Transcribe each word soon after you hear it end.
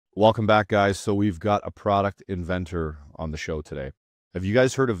Welcome back, guys. So we've got a product inventor on the show today. Have you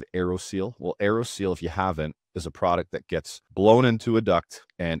guys heard of Aeroseal? Well, Aeroseal, if you haven't, is a product that gets blown into a duct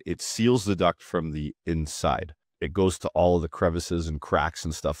and it seals the duct from the inside. It goes to all of the crevices and cracks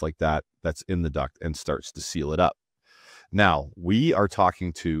and stuff like that that's in the duct and starts to seal it up. Now, we are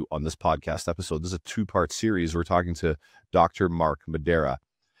talking to, on this podcast episode, this is a two-part series. We're talking to Dr. Mark Modera.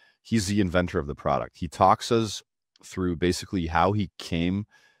 He's the inventor of the product. He talks us through basically how he came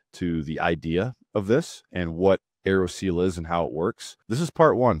to the idea of this and what Aeroseal is and how it works. This is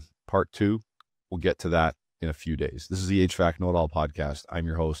part one. Part two, we'll get to that in a few days. This is the HVAC Know-It-All podcast. I'm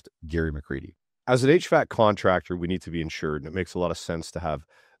your host, Gary McCreadie. As an HVAC contractor, we need to be insured, and it makes a lot of sense to have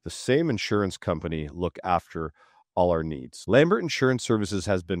the same insurance company look after all our needs. Lambert Insurance Services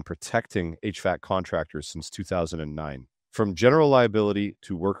has been protecting HVAC contractors since 2009. From general liability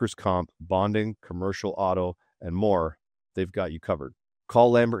to workers' comp, bonding, commercial auto, and more, they've got you covered.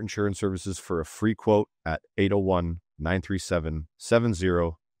 Call Lambert Insurance Services for a free quote at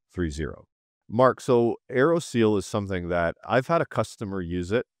 801-937-7030. Mark, so Aeroseal is something that I've had a customer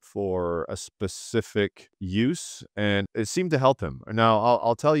use it for a specific use, and it seemed to help him. Now,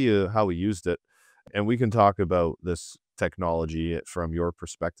 I'll tell you how he used it, and we can talk about this technology from your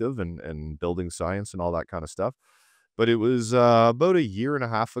perspective and building science and all that kind of stuff. But it was about a year and a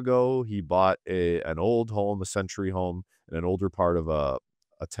half ago, he bought an old home, a century home, in an older part of a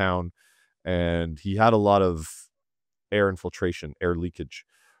town, and he had a lot of air infiltration, air leakage.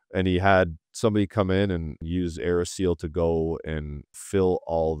 And he had somebody come in and use Aeroseal to go and fill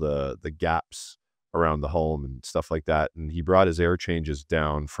all the gaps around the home and stuff like that. And he brought his air changes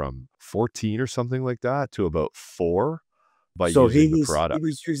down from 14 or something like that to about 4 by using the product.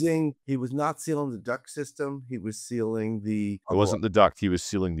 He was not sealing the duct system. He was sealing the It wasn't the duct. He was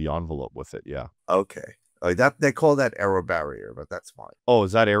sealing the envelope with it. Yeah. Okay. That they call that aero barrier, but that's fine. Oh,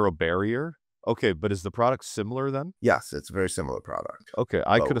 is that aero barrier? Okay, but is the product similar then? Yes, it's a very similar product. Okay,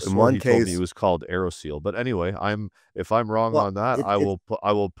 I could have sworn he told me it was called Aeroseal, but anyway, if I'm wrong on that, I will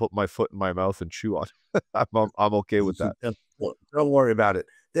put my foot in my mouth and chew on it. I'm okay with that. Don't worry about it.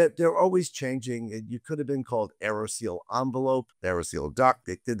 They're always changing. You could have been called Aeroseal envelope, Aeroseal duct.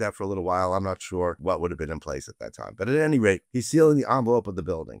 They did that for a little while. I'm not sure what would have been in place at that time, but at any rate, he's sealing the envelope of the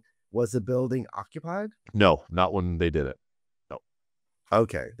building. Was the building occupied? No, not when they did it. No.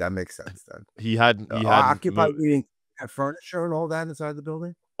 Okay, that makes sense then. He had occupied, meaning had furniture and all that inside the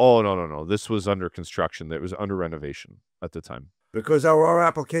building? Oh, no. This was under construction. It was under renovation at the time. Because our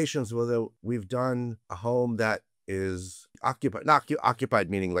applications, whether we've done a home that is occupied, not occupied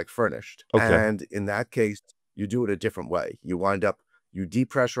meaning like furnished. Okay. And in that case, you do it a different way. You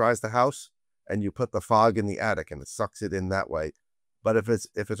depressurize the house and you put the fog in the attic and it sucks it in that way. But if it's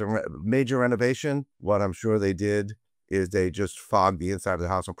a major renovation, what I'm sure they did is they just fogged the inside of the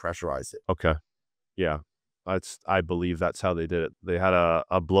house and pressurized it. Okay. Yeah. I believe that's how they did it. They had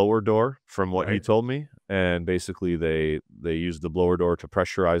a blower door from what he told me. And basically they used the blower door to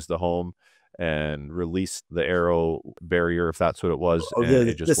pressurize the home and release the aero barrier, if that's what it was. They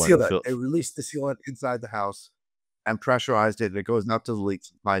released the sealant inside the house and pressurized it, and it goes out to the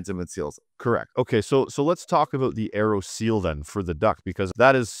leaks, finds them, and seals it. Correct. Okay, so let's talk about the Aeroseal then for the duct, because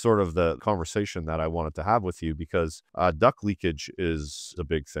that is sort of the conversation that I wanted to have with you, because duct leakage is a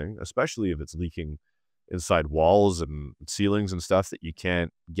big thing, especially if it's leaking inside walls and ceilings and stuff that you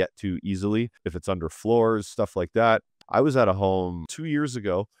can't get to easily. If it's under floors, stuff like that. I was at a home 2 years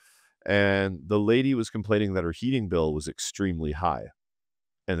ago, and the lady was complaining that her heating bill was extremely high,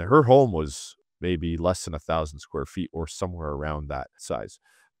 and her home was maybe less than 1,000 square feet or somewhere around that size.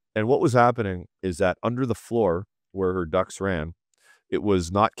 And what was happening is that under the floor where her ducts ran, it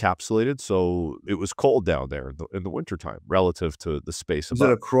was not capsulated, so it was cold down there in the wintertime relative to the space above. Was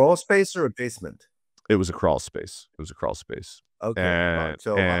it a crawl space or a basement? It was a crawl space. Okay. And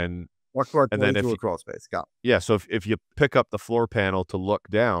then into a crawl space. Got it. Yeah, so if you pick up the floor panel to look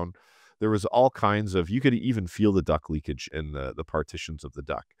down, there was all kinds of, you could even feel the duct leakage in the partitions of the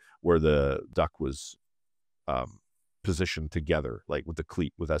duct, where the duct was positioned together, like with the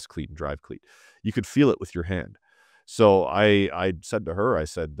cleat, with S-cleat and drive cleat. You could feel it with your hand. So I said to her, I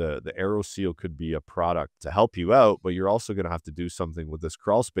said, the Aeroseal could be a product to help you out, but you're also going to have to do something with this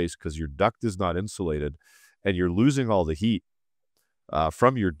crawl space because your duct is not insulated and you're losing all the heat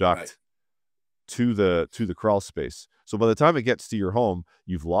from your duct to the crawl space. So by the time it gets to your home,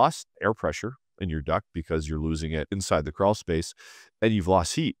 you've lost air pressure in your duct because you're losing it inside the crawl space, and you've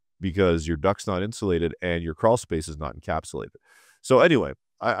lost heat because your duct's not insulated and your crawl space is not encapsulated. So anyway,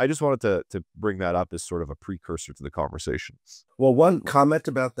 I just wanted to bring that up as sort of a precursor to the conversation. Well, one comment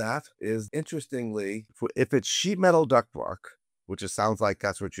about that is, interestingly, if it's sheet metal ductwork, which it sounds like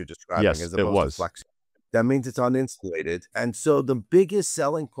that's what you're describing, Yes, as it opposed to was. flex. That means it's uninsulated. And so the biggest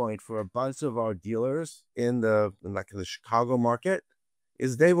selling point for a bunch of our dealers in the Chicago market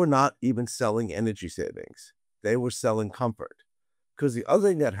is they were not even selling energy savings. They were selling comfort. Because the other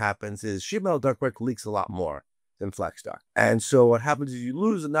thing that happens is sheet metal ductwork leaks a lot more than flex duct. And so what happens is you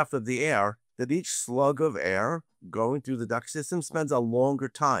lose enough of the air that each slug of air going through the duct system spends a longer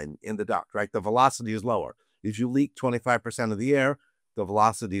time in the duct, right? The velocity is lower. If you leak 25% of the air, the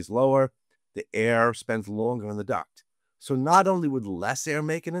velocity is lower. The air spends longer in the duct. So not only would less air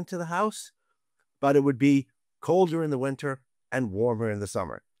make it into the house, but it would be colder in the winter and warmer in the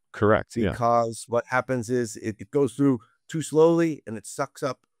summer. Correct. Yeah. Because what happens is it goes through too slowly and it sucks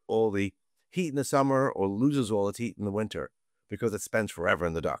up all the heat in the summer or loses all its heat in the winter because it spends forever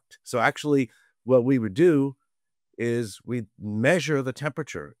in the duct. So actually what we would do is we'd measure the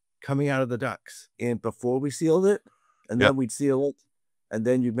temperature coming out of the ducts before we sealed it, and then we'd seal it, and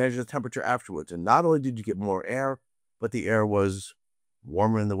then you measure the temperature afterwards. And not only did you get more air, but the air was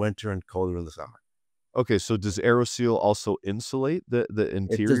warmer in the winter and colder in the summer. Okay, so does Aeroseal also insulate the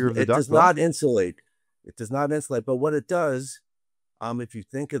interior of the duct? It does not insulate. It does not insulate, but what it does, if you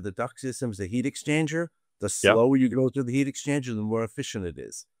think of the duct system as a heat exchanger, the slower you go through the heat exchanger, the more efficient it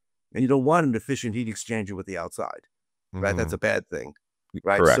is. And you don't want an efficient heat exchanger with the outside, right? That's a bad thing,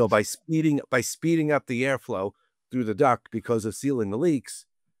 right? Correct. So by speeding up the airflow through the duct because of sealing the leaks,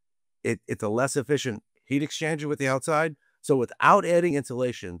 it's a less efficient heat exchanger with the outside. So without adding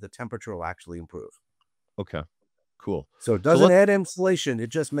insulation, the temperature will actually improve. Okay, cool. So it doesn't add insulation.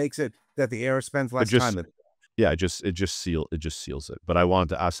 It just makes it that the air spends less time in it. Yeah, it just seals it. But I wanted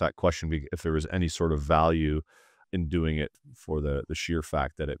to ask that question if there was any sort of value in doing it for the sheer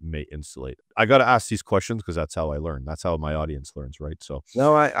fact that it may insulate. I got to ask these questions because that's how I learn. That's how my audience learns, right? So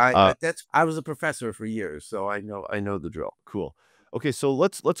no, I was a professor for years, so I know the drill. Cool. Okay, so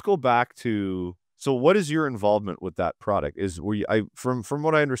let's go back to, so what is your involvement with that product? From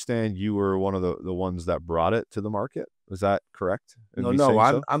what I understand, you were one of the ones that brought it to the market. Is that correct? No,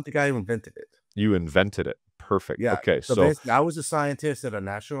 I'm the guy who invented it. You invented it. Perfect. Yeah. Okay. So basically, I was a scientist at a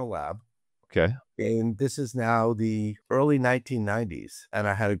national lab. Okay. And this is now the early 1990s. And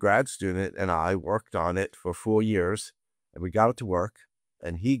I had a grad student and I worked on it for 4 years and we got it to work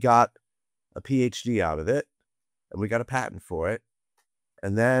and he got a PhD out of it and we got a patent for it.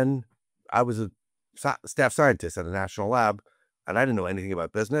 And then I was a staff scientist at a national lab and I didn't know anything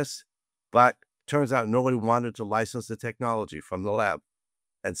about business, but turns out nobody wanted to license the technology from the lab.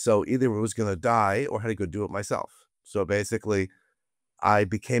 And so either it was going to die or I had to go do it myself. So basically I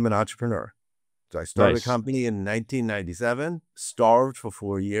became an entrepreneur. So I started a company in 1997, starved for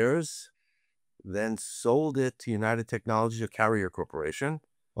 4 years, then sold it to United Technologies, a Carrier Corporation,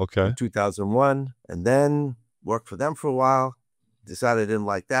 in 2001, and then worked for them for a while, decided I didn't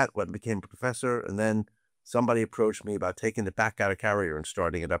like that, went and became a professor, and then somebody approached me about taking it back out of Carrier and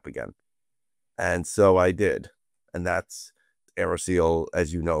starting it up again. And so I did, and that's Aeroseal,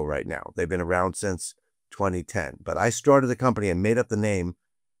 as you know, right now. They've been around since 2010, but I started the company and made up the name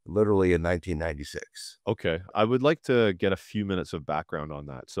literally in 1996. Okay. I would like to get a few minutes of background on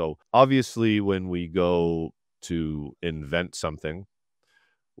that. So obviously when we go to invent something,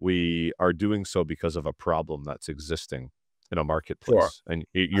 we are doing so because of a problem that's existing in a marketplace. Sure. And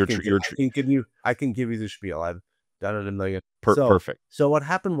I can give you the spiel. I've done it a million. Perfect. So what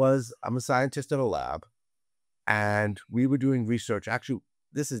happened was I'm a scientist at a lab and we were doing research. Actually,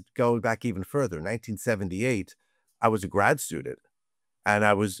 this is going back even further. 1978, I was a grad student. And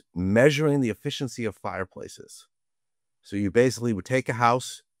I was measuring the efficiency of fireplaces. So you basically would take a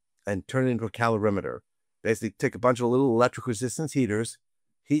house and turn it into a calorimeter. Basically take a bunch of little electric resistance heaters,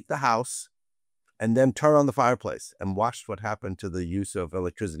 heat the house, and then turn on the fireplace and watch what happened to the use of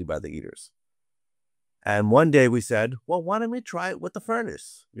electricity by the heaters. And one day we said, well, why don't we try it with the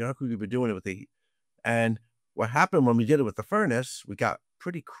furnace? You know, because we've been doing it with the heat. And what happened when we did it with the furnace, we got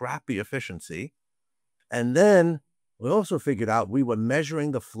pretty crappy efficiency. And then we also figured out we were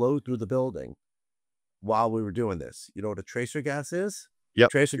measuring the flow through the building while we were doing this. You know what a tracer gas is?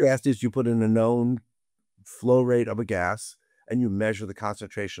 Yep. Tracer gas is you put in a known flow rate of a gas and you measure the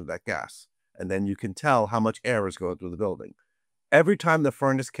concentration of that gas. And then you can tell how much air is going through the building. Every time the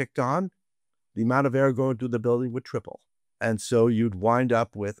furnace kicked on, the amount of air going through the building would triple. And so you'd wind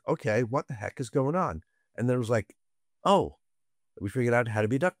up with, okay, what the heck is going on? And then it was like, oh, we figured out how to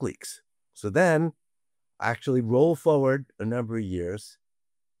be duct leaks. So then actually roll forward a number of years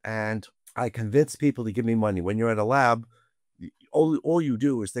and I convinced people to give me money. When you're at a lab, all you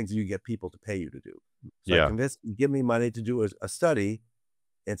do is things that you get people to pay you to do. So I convinced them to give me money to do a study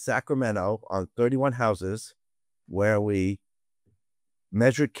in Sacramento on 31 houses where we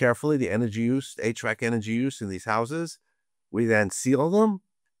measured carefully the energy use, HVAC energy use in these houses. We then seal them,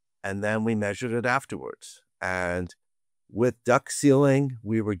 and then we measured it afterwards. And with duct sealing,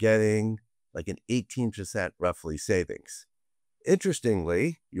 we were getting like an 18% roughly savings.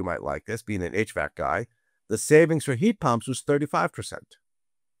 Interestingly, you might like this, being an HVAC guy, the savings for heat pumps was 35%.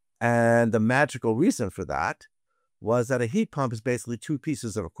 And the magical reason for that was that a heat pump is basically two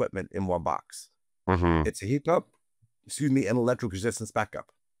pieces of equipment in one box. It's a heat pump, and electric resistance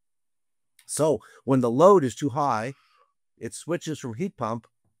backup. So when the load is too high, it switches from heat pump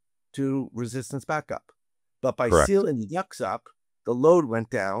to resistance backup. But by sealing the ducts up, the load went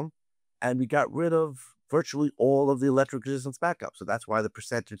down, and we got rid of virtually all of the electric resistance backup. So that's why the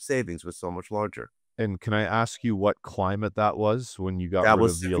percentage savings was so much larger. And can I ask you what climate that was when you got rid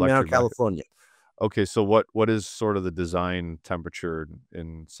of the electric backup? California. Okay, so what is sort of the design temperature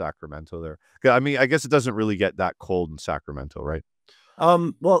in Sacramento there? I mean, I guess it doesn't really get that cold in Sacramento, right?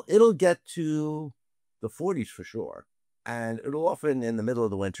 Well, it'll get to the 40s for sure. And it'll often in the middle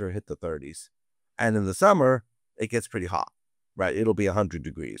of the winter hit the 30s. And in the summer, it gets pretty hot, right? It'll be 100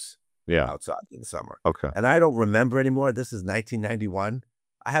 degrees outside in the summer. Okay. And I don't remember anymore. This is 1991.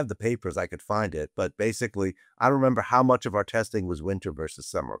 I have the papers. I could find it. But basically, I don't remember how much of our testing was winter versus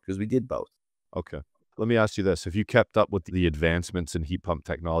summer because we did both. Okay. Let me ask you this. Have you kept up with the advancements in heat pump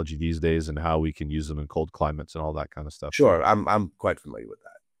technology these days and how we can use them in cold climates and all that kind of stuff? Sure. I'm quite familiar with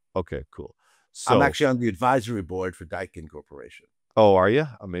that. Okay, cool. So I'm actually on the advisory board for Daikin Corporation. Oh, are you?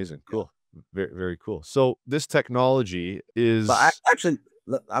 Amazing. Cool. Yeah. Very, very cool. So this technology is... But actually,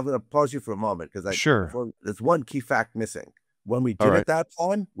 I'm going to pause you for a moment because there's one key fact missing. When we did it that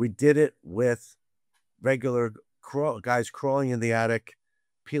time, we did it with regular guys crawling in the attic,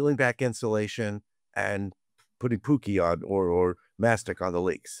 peeling back insulation, and putting Pookie on or mastic on the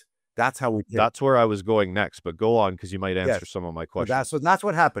leaks. That's how we did That's where I was going next, but go on because you might answer some of my questions. So that's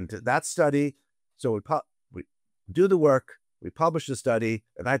what happened to that study. So we do the work, we publish the study,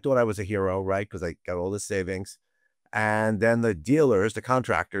 and I thought I was a hero, right? Because I got all the savings. And then the dealers, the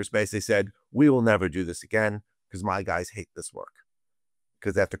contractors, basically said, we will never do this again because my guys hate this work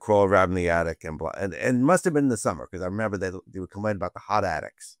because they have to crawl around in the attic and blah. And it must have been in the summer because I remember they would complain about the hot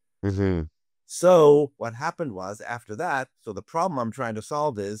attics. So what happened was after that, so the problem I'm trying to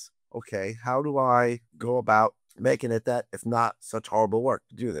solve is, okay, how do I go about making it that it's not such horrible work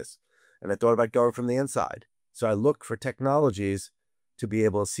to do this? And I thought about going from the inside. So I looked for technologies to be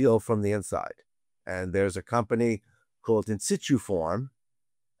able to seal from the inside. And there's a company called In Situ Form,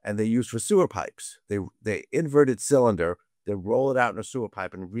 and they use for sewer pipes. They inverted cylinder, they roll it out in a sewer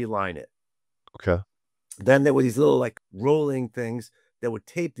pipe and reline it. Okay. Then there were these little like rolling things that would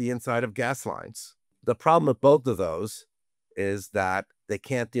tape the inside of gas lines. The problem with both of those is that they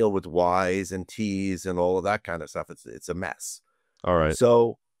can't deal with Y's and T's and all of that kind of stuff. It's a mess. All right.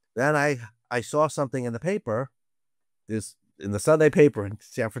 So then I saw something in the paper, in the Sunday paper in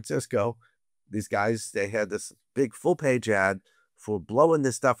San Francisco. These guys, they had this big full-page ad for blowing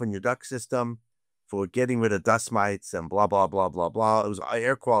this stuff in your duct system, for getting rid of dust mites and blah, blah, blah, blah, blah. It was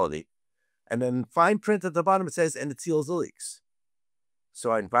air quality. And then fine print at the bottom, it says, and it seals the leaks.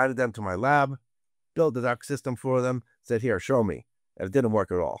 So I invited them to my lab, built the duct system for them, said, here, show me. And it didn't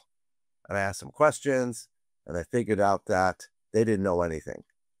work at all. And I asked some questions, and I figured out that they didn't know anything.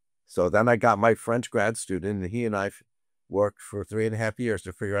 So then I got my French grad student, and he and I worked for 3.5 years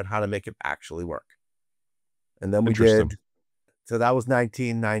to figure out how to make it actually work. And then we did. So that was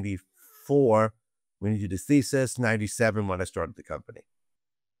 1994 when you did his thesis, 97 when I started the company.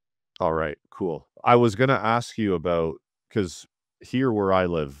 All right, cool. I was going to ask you about, because here where I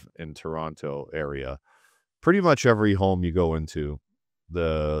live in Toronto area, pretty much every home you go into,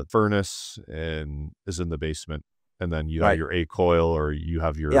 the furnace is in the basement. And then you have your A coil or you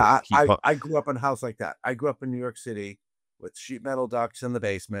have your heat pump. I grew up in a house like that. I grew up in New York City with sheet metal ducts in the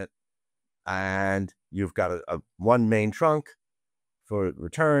basement. And you've got a one main trunk for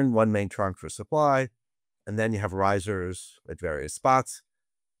return, one main trunk for supply. And then you have risers at various spots.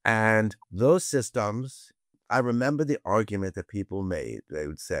 And those systems, I remember the argument that people made. They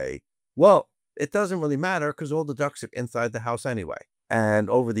would say, well, it doesn't really matter because all the ducts are inside the house anyway. And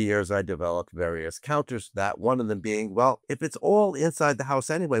over the years, I developed various counters to that, one of them being, well, if it's all inside the house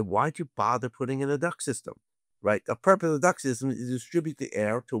anyway, why'd you bother putting in a duct system, right? The purpose of the duct system is to distribute the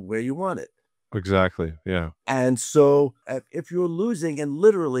air to where you want it. Exactly, yeah. And so if you're losing, and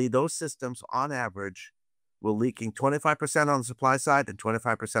literally those systems on average were leaking 25% on the supply side and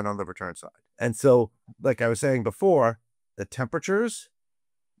 25% on the return side. And so, like I was saying before, the temperatures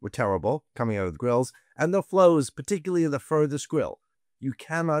were terrible coming out of the grills, and the flows, particularly in the furthest grill. You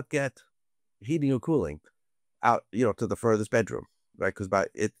cannot get heating or cooling out, to the furthest bedroom. right? Because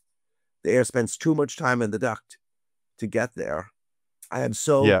the air spends too much time in the duct to get there. And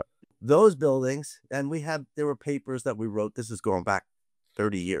so those buildings, and there were papers that we wrote, this is going back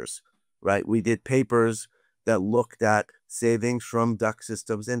 30 years, right? We did papers that looked at savings from duct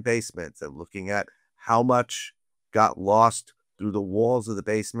systems in basements and looking at how much got lost through the walls of the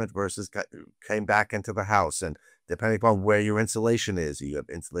basement versus came back into the house. And depending upon where your insulation is, you have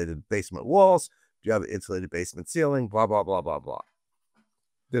insulated basement walls, you have insulated basement ceiling, blah, blah, blah, blah, blah.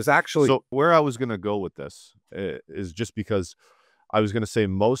 There's actually... So where I was going to go with this is just because I was going to say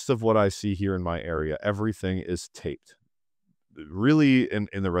most of what I see here in my area, everything is taped. Really,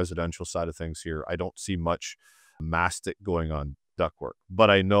 in the residential side of things here, I don't see much mastic going on ductwork, but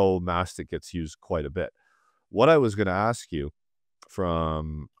I know mastic gets used quite a bit. What I was going to ask you,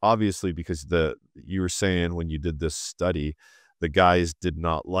 from obviously because you were saying when you did this study, the guys did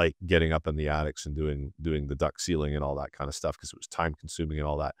not like getting up in the attics and doing the duct sealing and all that kind of stuff because it was time consuming and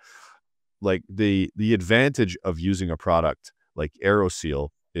all that. Like the advantage of using a product like Aeroseal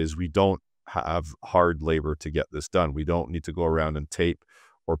is we don't have hard labor to get this done. We don't need to go around and tape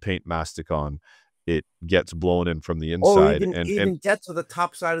or paint mastic on. It gets blown in from the inside. Or even get to the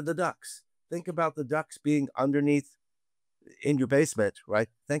top side of the ducts. Think about the ducts being underneath in your basement, right?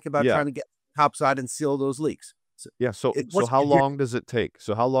 Think about trying to get top side and seal those leaks. So how long does it take?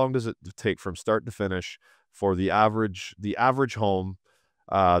 So how long does it take from start to finish for the average home,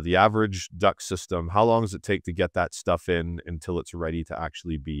 the average duct system? How long does it take to get that stuff in until it's ready to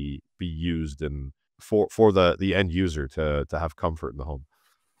actually be used and for the end user to have comfort in the home?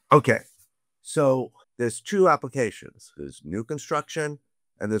 Okay. So there's two applications. There's new construction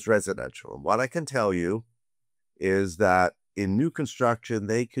and there's residential. And what I can tell you is that in new construction,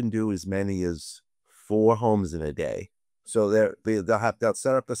 they can do as many as 4 homes in a day. So they'll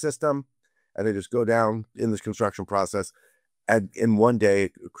set up the system and they just go down in this construction process. And in one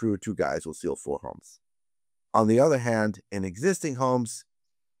day, a crew of 2 guys will seal 4 homes. On the other hand, in existing homes,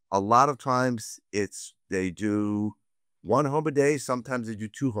 a lot of times they do 1 home a day. Sometimes they do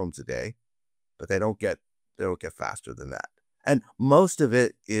 2 homes a day, but they don't get faster than that. And most of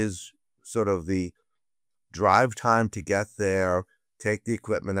it is sort of the drive time to get there, take the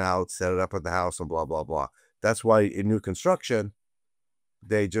equipment out, set it up at the house, and blah, blah, blah. That's why in new construction,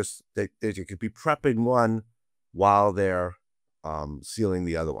 they could be prepping one while they're sealing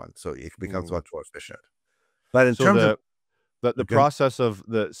the other one. So it becomes much more efficient. But in terms of the process of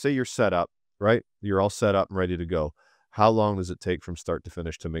say you're set up, right? You're all set up and ready to go. How long does it take from start to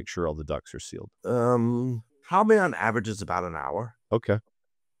finish to make sure all the ducts are sealed? Probably on average is about an hour. Okay.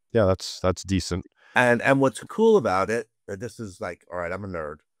 Yeah, that's decent. And what's cool about it, this is like, all right, I'm a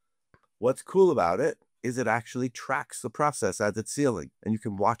nerd. What's cool about it is it actually tracks the process as it's sealing, and you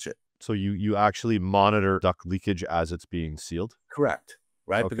can watch it. So you actually monitor duct leakage as it's being sealed? Correct.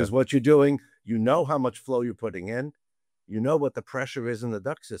 Right? Okay. Because what you're doing, you know how much flow you're putting in, you know what the pressure is in the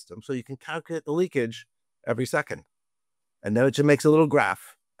duct system, so you can calculate the leakage every second. And then it just makes a little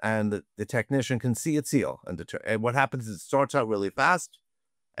graph, and the technician can see it seal. And what happens is it starts out really fast,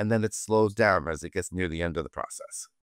 and then it slows down as it gets near the end of the process.